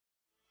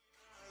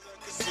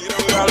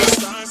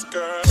Palestine's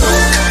girl.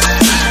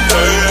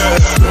 Yeah.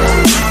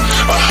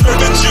 I heard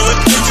that you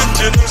addicted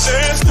to them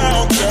Zans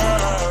now,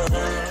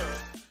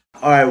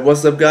 girl. Alright,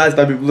 what's up guys,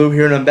 BobbyBlue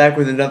here, and I'm back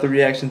with another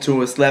reaction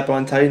to a Slap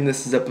on Titan.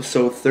 This is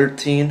episode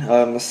 13,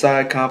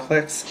 Messiah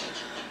Complex.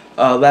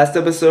 Last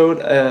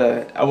episode,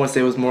 I want to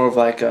say it was more of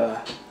like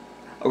a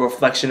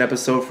reflection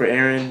episode for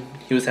Eren.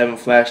 He was having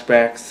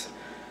flashbacks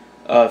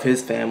of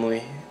his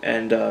family,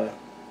 and it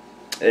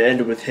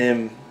ended with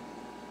him,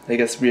 I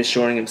guess,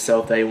 reassuring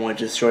himself that he wanted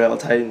to destroy all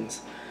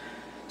Titans.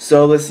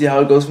 So let's see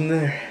how it goes from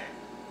there.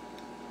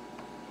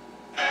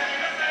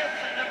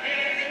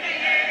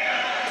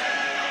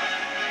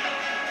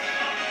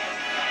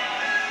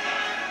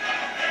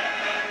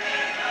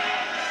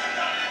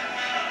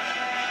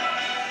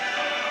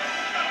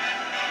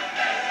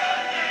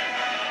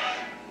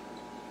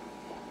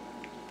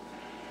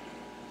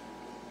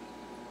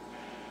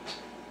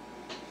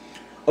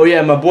 Oh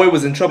yeah, my boy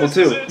was in trouble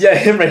too. Yeah,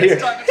 him right here.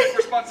 It's time to take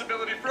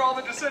responsibility for all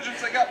the decisions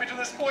that got me to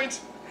this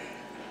point.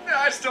 Yeah,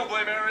 I still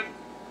blame Eren.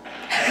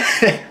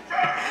 I'm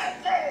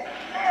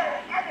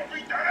gonna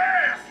beat that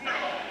ass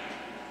now.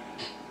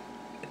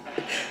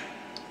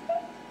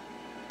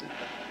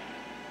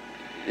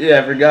 Yeah,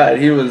 I forgot.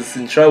 He was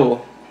in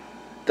trouble.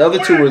 The other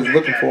two was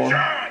looking for him.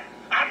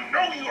 I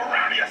know you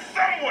around here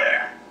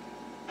somewhere.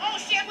 Oh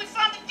shit, we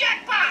found the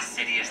jackpot. This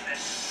city is the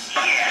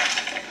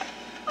shit.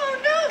 Oh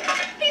no,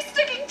 he's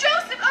sticking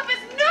Joseph up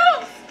his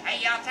nose. Hey,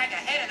 y'all take a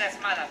hit of this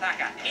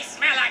motherfucker. He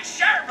smell like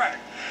sherbet.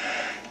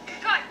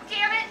 God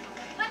damn it.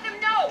 Let them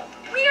know.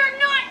 We are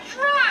not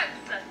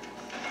drugs.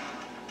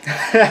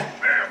 Man,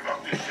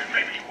 fuck this shit.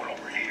 Maybe you went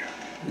over here.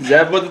 Is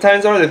that what the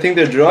Titans are? They think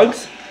they're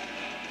drugs?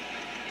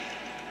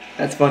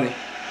 That's funny.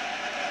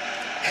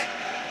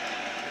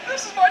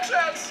 This is my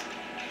chance.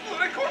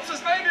 Looting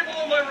corpses may be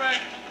below my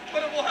rank,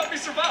 but it will help me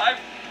survive.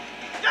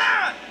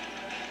 God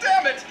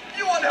damn it,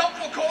 you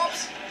unhelpful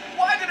corpse.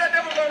 Why did I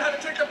never learn how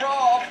to take the bra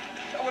off?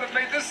 That would have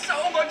made this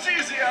so much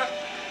easier.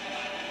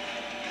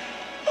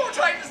 Who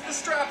tightens the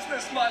straps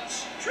this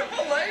much?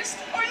 Triple laced?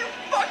 Are you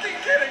fucking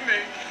kidding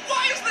me?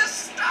 Why is this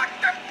stuck?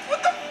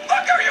 What the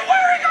fuck are you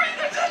wearing? Are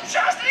you a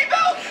chastity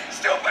belt?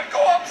 Stupid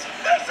corpse.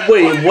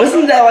 Wait,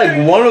 wasn't that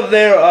like one of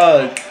their,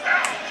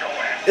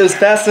 it was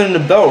fastening the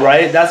belt,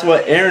 right? That's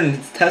what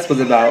Eren's test was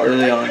about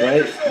early on,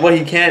 right? What,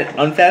 he can't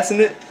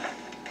unfasten it?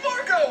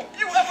 Marco,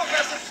 you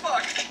effervescent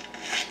fuck.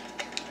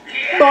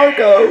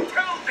 Marco!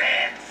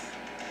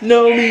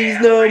 No means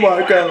no,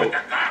 Marco.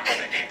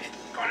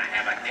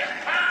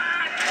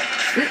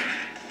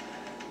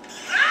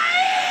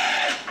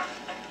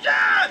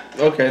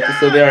 Okay,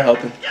 so they are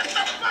helping. Get the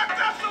fuck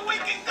up so we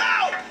can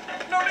go!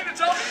 No need to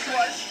tell me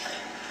twice.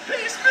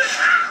 Peace, bitch!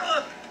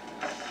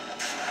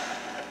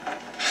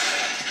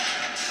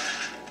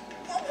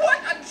 What?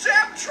 A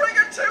jam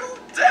trigger too?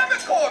 Damn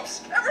it,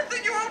 corpse!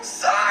 Everything you own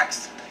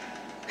sucks!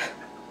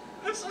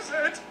 This is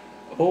it.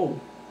 Oh.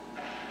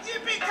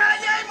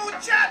 Yippee-ki-yay,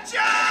 muchacho!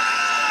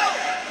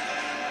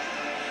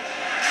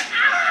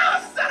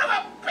 Ah, son of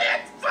a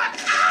bitch! Fuck!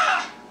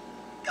 Ah!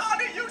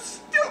 God, you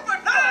stupid!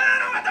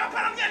 No, me tengo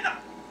para mierda!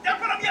 ¡Ya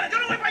para mierda! ¡Yo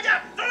no voy para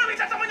allá! ¡Tú no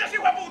viste a tamaño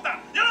hijo de puta!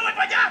 ¡Yo no voy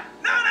para allá!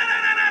 ¡No!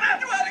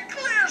 You had a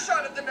clear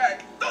shot at the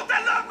neck! ¡Tú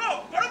estás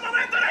loco! Por un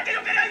momento era que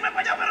yo quería irme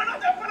para allá, pero no,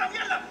 ¡ya para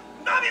mierda!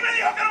 ¡Nadie me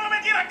dijo que no me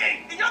metiera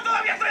aquí! ¡Y yo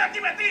todavía estoy aquí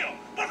metido!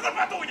 ¡Por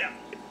culpa tuya!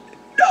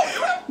 No,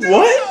 you have two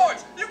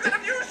swords! You could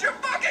have used your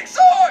fucking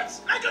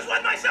swords! I just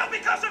won myself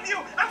because of you!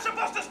 I'm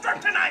supposed to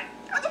strip tonight!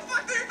 How the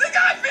fuck do you think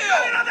I feel?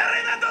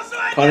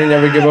 Connie,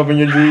 never give up on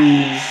your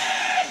dreams.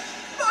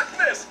 Fuck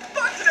this!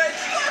 Fuck today!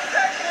 Fuck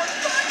that one!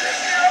 Fuck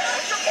this year!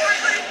 Most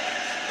importantly,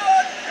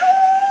 fuck you,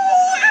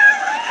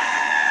 Eren!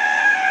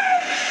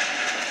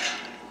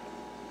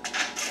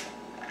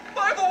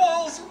 By the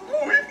walls!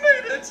 We've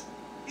made it!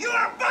 You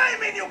are by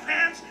me, new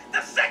pants!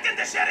 The second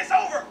the shit is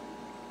over!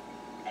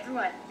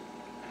 Everyone,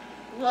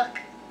 look.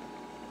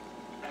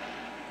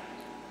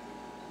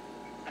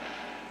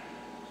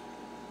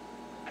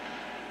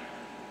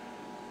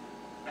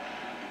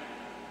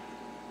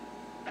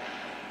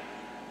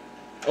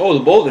 Oh,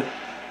 the boulder.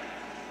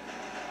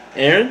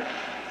 Eren?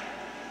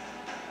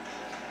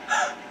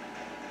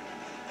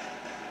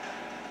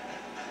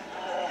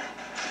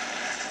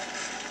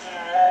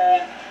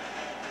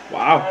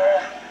 Wow.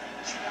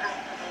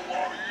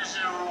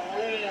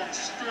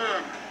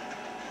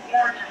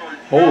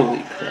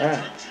 Holy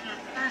crap.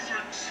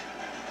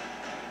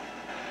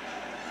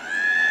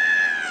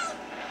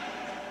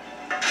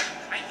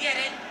 I get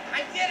it!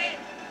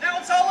 Now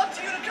it's all up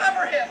to you to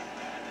cover him!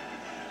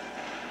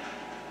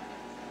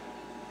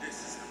 This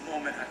is the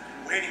moment I've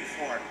been waiting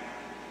for.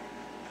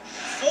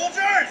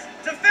 Soldiers!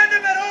 Defend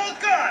him at all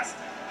costs!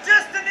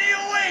 Destiny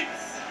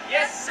awaits!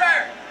 Yes,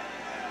 sir!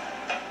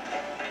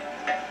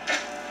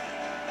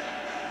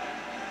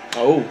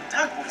 Oh.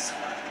 Dog boys,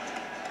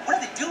 what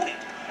are they doing?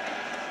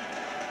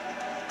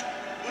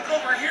 Look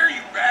over here,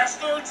 you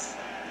bastards!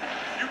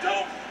 You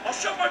don't, I'll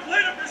shove my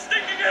blade up your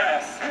stinking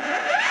ass!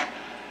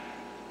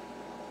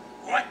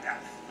 What the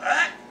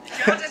fuck?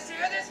 Did y'all just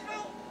hear this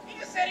fool? He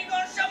just said he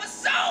gonna shove a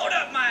sword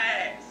up my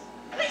ass!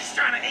 He's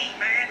trying to eat,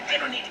 man. They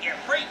don't don't need to get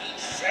freaky.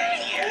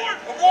 Shit!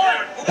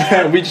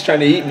 Abort! We just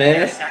trying to eat,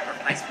 man.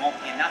 Sacrifice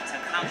won't be enough to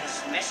accomplish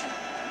the mission.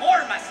 More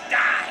must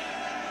die.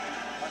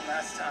 One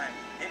last time,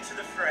 into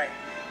the fray,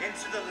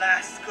 into the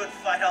last good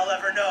fight I'll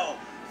ever know.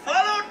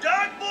 Follow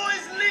Dog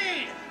Boy's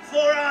lead,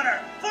 for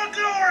honor, for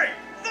glory,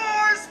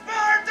 for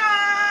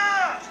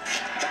Sparta!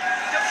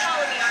 Don't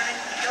follow me, Armin.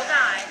 You'll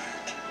die.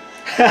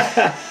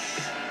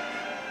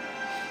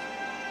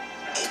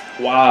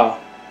 Wow.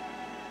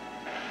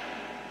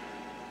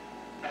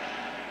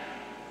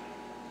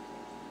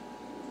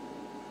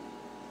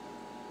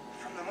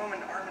 From the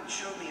moment Armin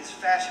showed me his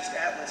fascist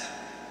atlas,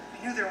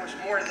 I knew there was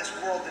more to this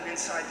world than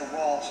inside the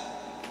walls.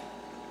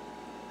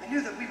 I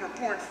knew that we were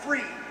born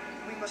free,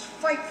 and we must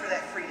fight for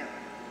that freedom,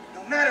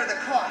 no matter the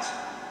cost.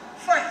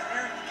 Fight!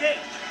 There at the gate.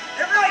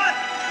 Everyone!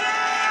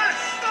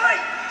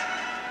 Fight!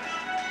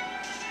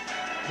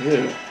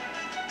 Ew.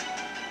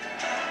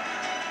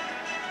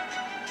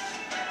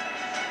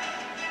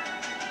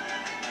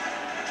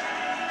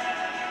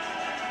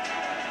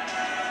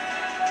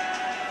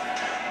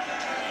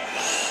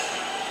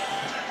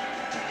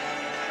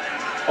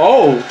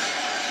 Oh!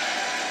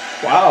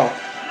 Wow.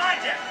 My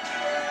death!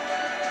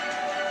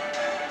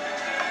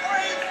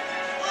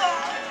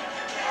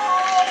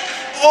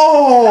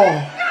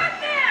 Oh!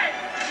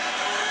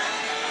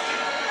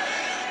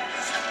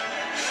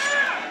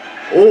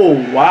 Oh,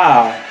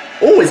 wow.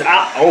 Oh, it's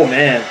out. Oh,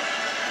 man.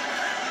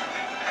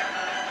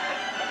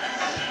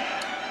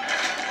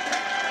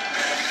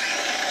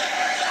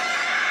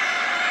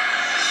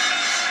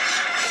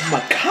 My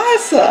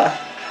casa.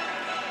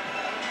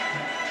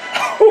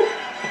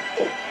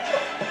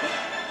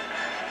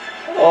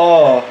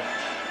 Oh.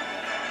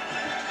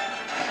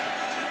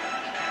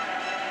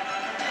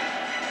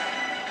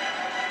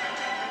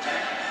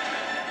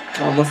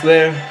 Almost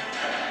there.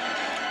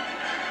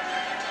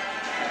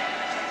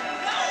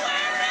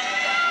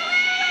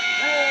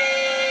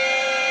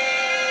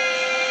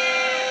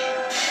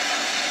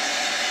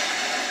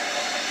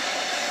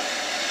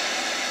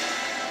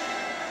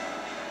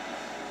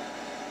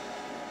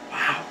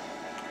 Wow.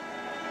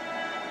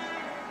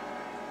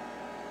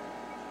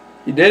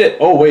 You did it.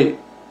 Oh, wait.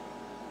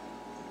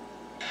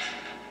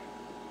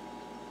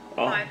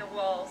 Oh. By the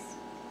walls.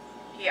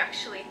 He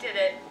actually did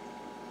it.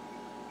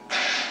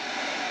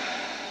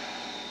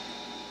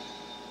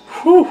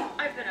 Whew.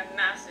 I've been a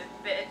massive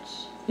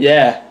bitch.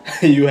 Yeah,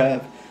 you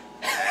have.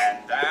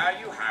 And there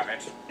you have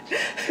it.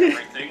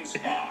 Everything's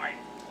fine.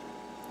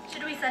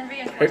 Should we send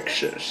reinforcements?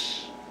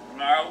 Pictures.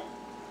 No.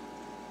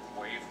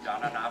 We've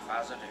done enough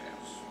as it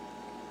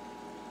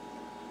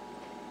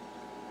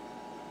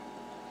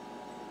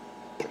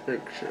is.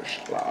 Pictures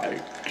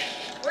like.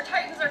 More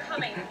Titans are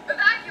coming.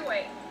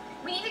 Evacuate.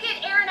 We need to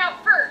get Aaron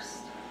out first.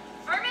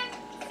 Armin,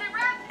 sit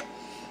rep.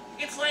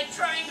 It's like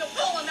trying to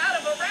pull him out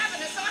of a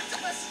ravenous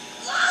octopus.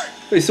 Blood!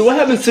 Wait, so what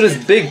happens to this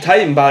big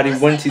Titan body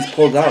once he's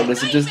pulled out?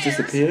 Does it just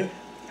disappear?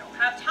 We don't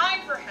have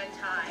time for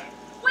hentai.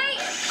 Wait!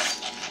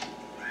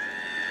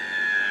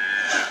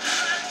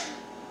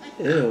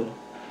 Ew.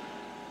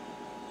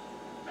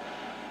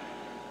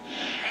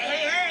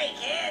 Hey,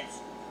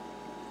 kids!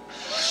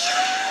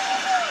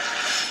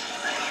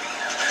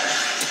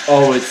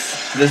 Oh,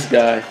 it's this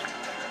guy.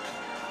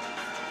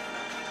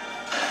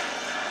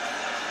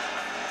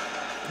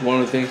 One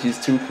of the things he's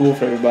too cool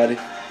for everybody.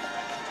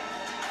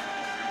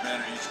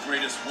 Humanity's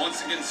greatest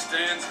once again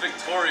stands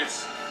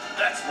victorious.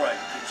 That's right,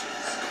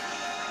 bitches.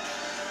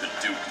 The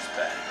Duke is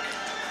back.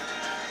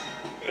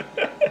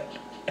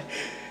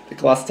 The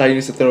Colossus Titan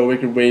used to throw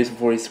wicked waves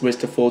before he switched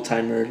to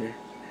full-time murder.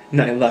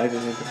 Night Live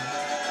and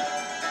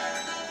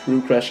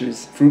Fruit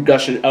Crushers. Fruit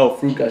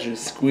Gushers.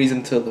 Squeeze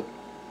until the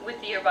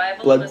With the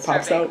arrival blood of the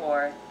pops Survey out.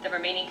 Corps, the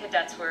remaining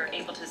cadets were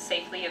able to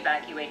safely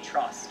evacuate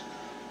Trost.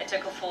 It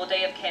took a full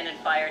day of cannon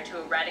fire to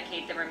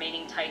eradicate the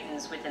remaining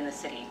Titans within the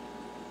city.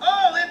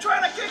 Oh, they're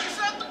trying to kick us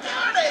out the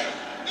party!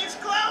 It's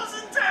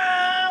closing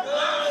time!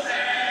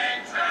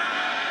 Closing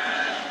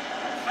time!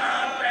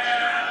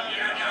 Open up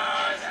your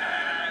doors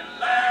and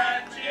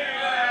let you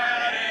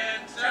out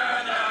into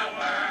the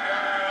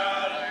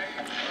world.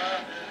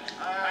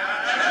 I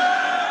know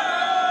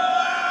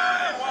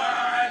I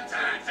want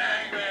to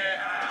take me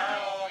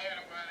home.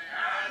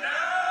 I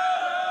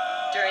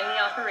know. During the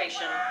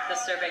operation, the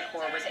Survey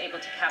Corps was able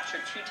to capture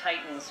 2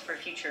 Titans for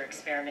future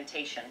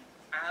experimentation.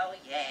 Oh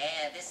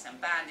yeah, this some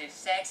bondage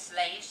sex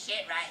slave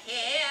shit right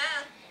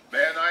here.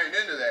 Man, I ain't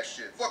into that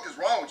shit. Fuck is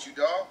wrong with you,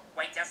 dog?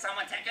 Wait till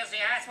someone tickles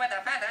your ass with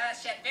a feather.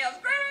 Shit feels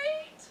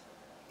great.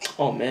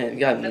 Oh man, you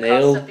got The cost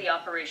nailed. of the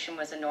operation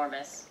was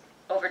enormous.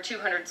 Over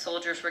 200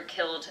 soldiers were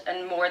killed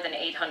and more than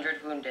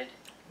 800 wounded.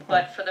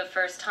 But for the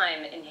first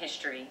time in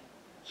history,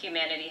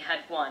 humanity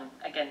had won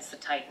against the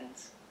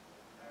Titans.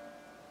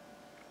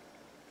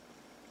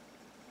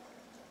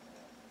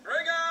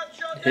 Bring out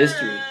your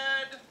History.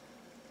 dead!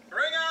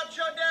 Bring out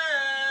your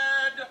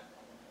dead!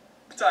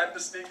 Time to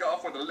sneak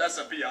off where the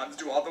lesser peons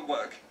do all the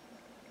work.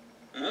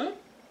 Huh?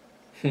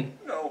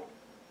 No.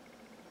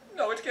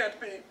 No, it can't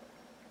be.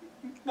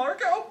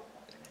 Marco?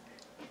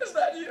 Is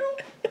that you?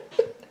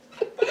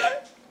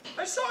 But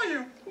I saw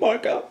you.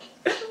 Mark up.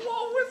 You were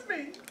all with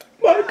me.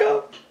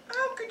 Marco.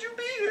 How could you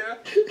be here?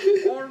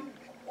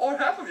 Or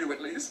half of you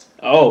at least.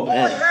 Oh, Boy,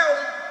 man.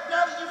 howdy.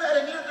 Now that you've had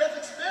a near-death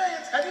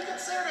experience, have you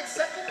considered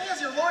accepting me as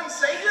your Lord and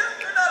Savior?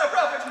 You're not a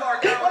prophet,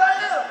 Marco. But I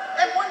am.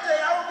 And one day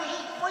I will be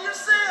eaten for your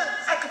sins.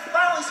 I could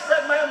finally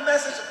spread my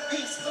message of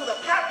peace through the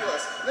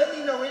populace. Let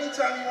me know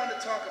anytime you want to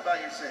talk about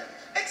your sins.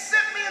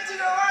 Accept me into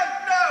your life.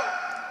 No.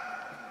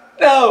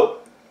 No.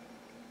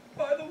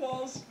 By the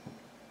walls.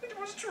 It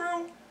was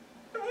true.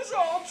 It was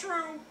all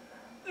true.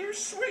 You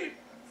sweet,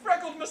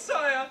 freckled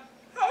Messiah.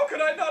 How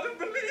could I not have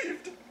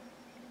believed?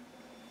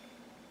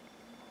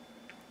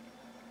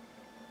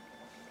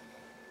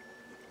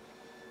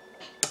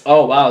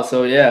 Oh, wow.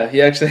 So, yeah,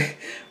 he actually...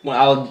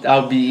 Well,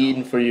 I'll be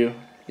eating for you.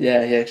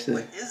 Yeah, he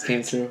actually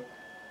came through.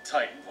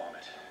 Titan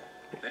vomit.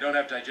 They don't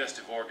have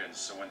digestive organs,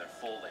 so when they're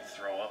full, they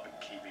throw up and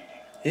keep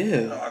eating.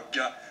 Ew. Oh,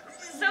 God.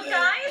 So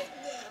guys,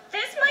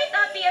 this might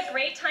not be a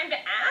great time to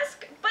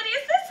ask, but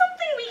is this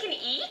something we can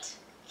eat?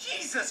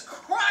 Jesus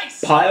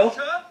Christ! Pile?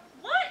 Santa!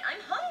 What?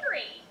 I'm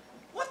hungry.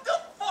 What the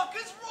fuck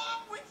is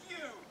wrong with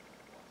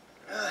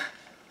you?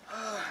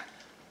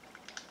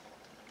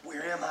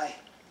 Where am I?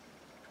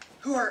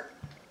 Who are...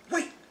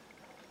 Wait!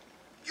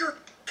 You're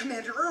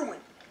Commander Irwin.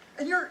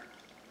 And you're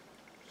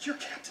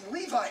Captain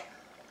Levi.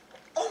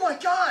 Oh my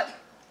God!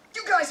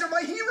 You guys are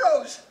my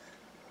heroes!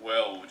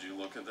 Well, would you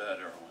look at that,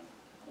 Erwin?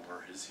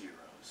 We're his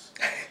heroes.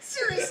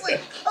 Seriously,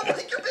 I'm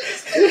like your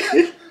biggest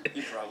fan!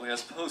 He probably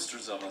has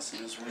posters of us in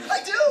his room.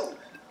 I do!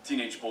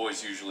 Teenage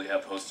boys usually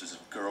have posters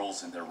of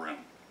girls in their room.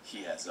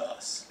 He has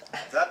us.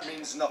 That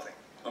means nothing.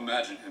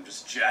 Imagine him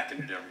just jacking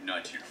it every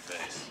night to your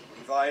face.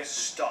 Levi,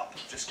 stop.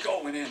 Just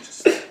going in,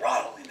 just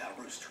throttling that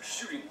rooster,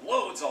 shooting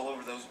loads all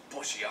over those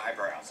bushy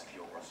eyebrows of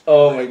yours.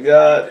 Oh, my Are you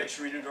God.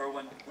 picturing it,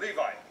 Erwin?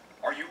 Levi,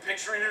 Are you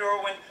picturing it,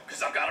 Erwin?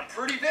 Because I've got a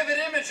pretty vivid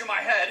image in my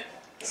head.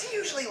 is he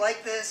usually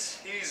like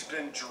this? He's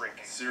been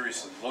drinking.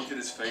 Seriously, look at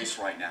his face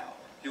right now.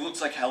 He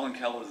looks like Helen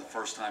Keller the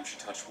first time she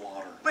touched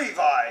water.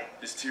 Levi,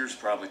 His tears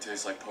probably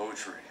taste like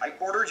poetry. I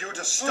ordered you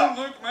to Oh, stop.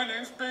 look, my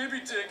name's Baby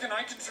Dick, and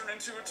I can turn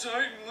into a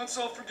Titan. Let's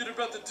all forget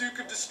about the Duke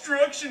of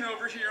Destruction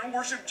over here and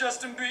worship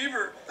Justin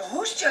Bieber.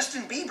 Who's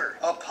Justin Bieber?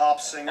 A pop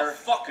A singer.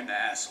 fucking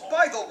asshole.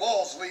 By the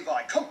walls,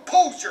 Levi.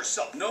 Compose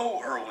yourself.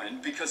 No, Erwin,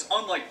 because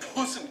unlike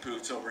Puss in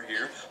Boots over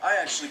here, I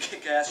actually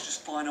kick ass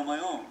just fine on my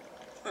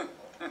own.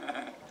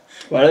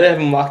 Why do they have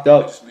him locked I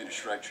up? just made a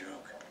Shrek joke.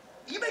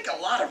 You make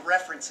a lot of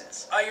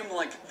references. I am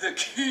like the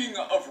king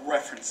of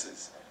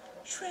references.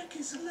 Shrek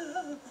is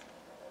love.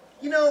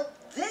 You know,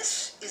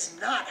 this is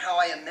not how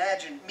I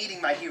imagined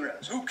meeting my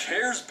heroes. Who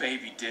cares,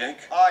 Baby Dick?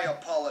 I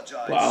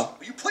apologize. Wow.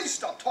 Will you please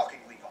stop talking,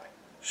 Levi?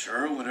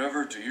 Sure,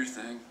 whatever, do your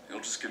thing.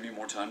 It'll just give me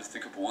more time to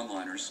think up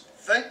one-liners.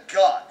 Thank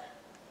God.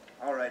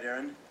 All right,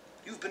 Aaron.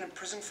 You've been in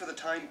prison for the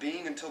time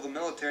being until the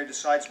military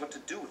decides what to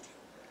do with you.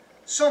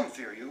 Some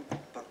fear you,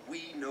 but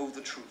we know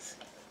the truth.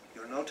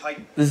 You're no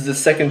Titan. This is the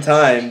second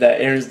time that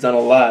Aaron's done a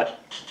lot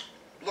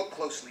Look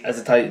closely. as a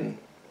Aaron. Titan.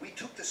 We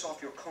took this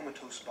off your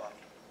comatose body.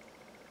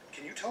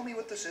 Can you tell me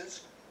what this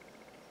is?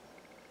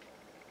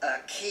 A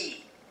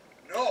key.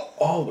 No.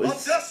 Oh, a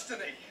it's-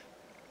 destiny.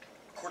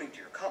 According to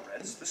your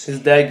comrades, this His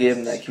key dad gave is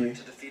him the that secret key.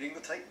 to defeating the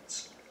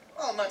Titans.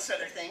 Well, amongst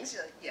other things,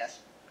 yes.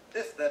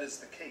 If that is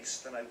the case,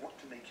 then I want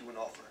to make you an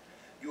offer.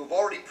 You have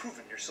already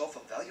proven yourself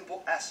a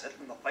valuable asset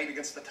in the fight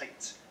against the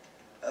Titans.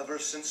 Ever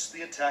since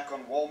the attack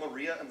on Wall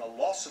Maria and the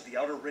loss of the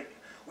Outer Ring,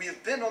 we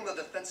have been on the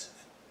defensive.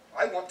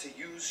 I want to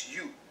use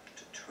you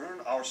to turn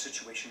our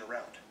situation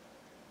around.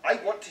 I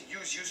want to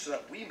use you so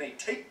that we may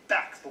take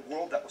back the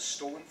world that was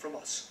stolen from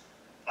us.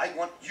 I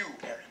want you,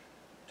 Aaron,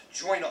 to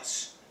join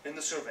us in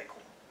the Survey Corps.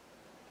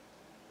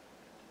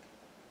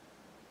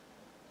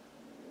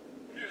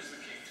 Here's the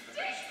key to the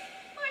basement.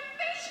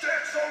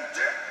 Stacks on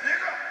deck,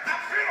 nigga.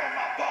 I've been on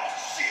my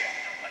boss shit.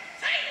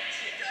 I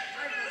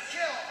will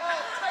kill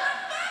all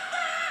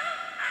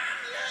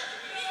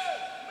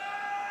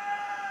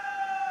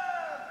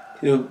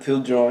Titans.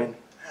 He'll join.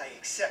 I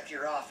accept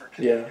your offer,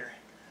 Yeah. Commander.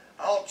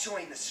 I'll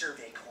join the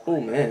Survey Corps.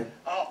 Oh, man.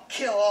 I'll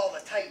kill all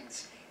the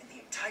Titans, and the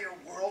entire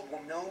world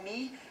will know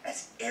me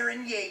as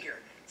Aaron Yeager,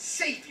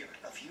 savior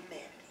of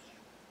humanity.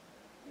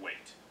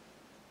 Wait.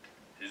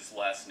 His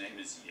last name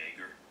is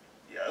Yeager?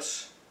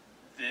 Yes?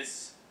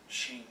 This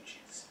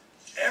changes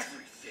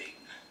everything.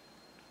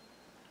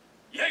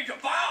 Yeager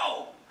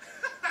Bow!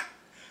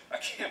 I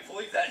can't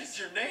believe that is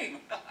your name.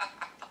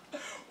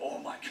 Oh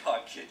my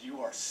God, kid,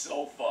 you are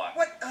so fun.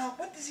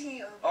 What does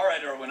he, All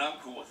right, Erwin, I'm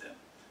cool with him.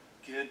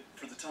 Kid,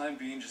 for the time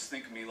being, just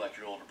think of me like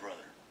your older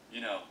brother.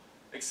 You know,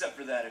 except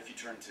for that, if you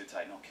turn into a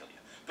Titan, I'll kill you.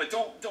 But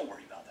don't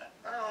worry about that.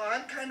 Oh,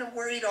 I'm kind of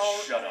worried all...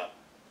 Shut up.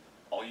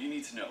 All you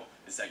need to know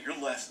is that your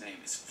last name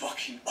is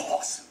fucking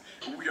awesome,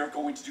 and we are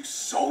going to do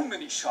so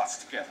many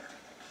shots together.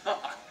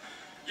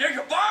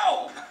 Jaeger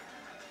Bow!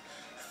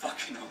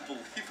 Fucking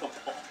unbelievable.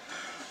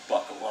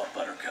 Buckle up,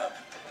 Buttercup,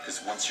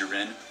 because once you're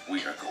in,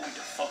 we are going to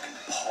fucking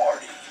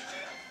party.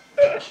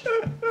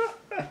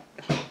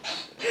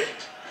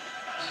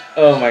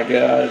 Oh, my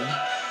God.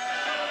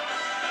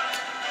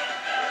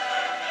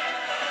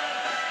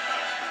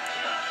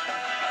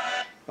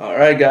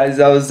 Alright, guys,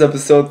 that was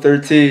episode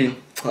 13.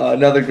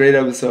 Another great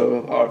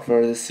episode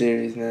for this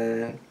series,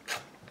 man.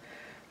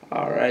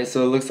 Alright,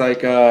 so it looks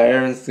like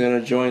Aaron's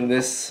gonna join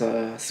this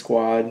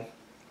squad.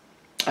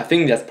 I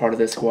think that's part of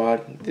this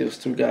squad, those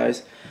two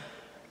guys.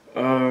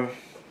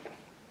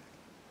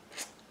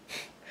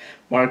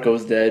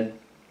 Marco's dead.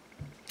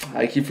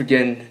 I keep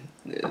forgetting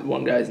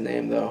one guy's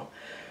name, though.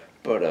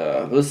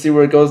 But we'll see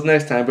where it goes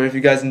next time. But if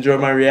you guys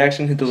enjoyed my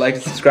reaction, hit the like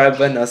and subscribe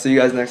button. I'll see you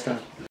guys next time.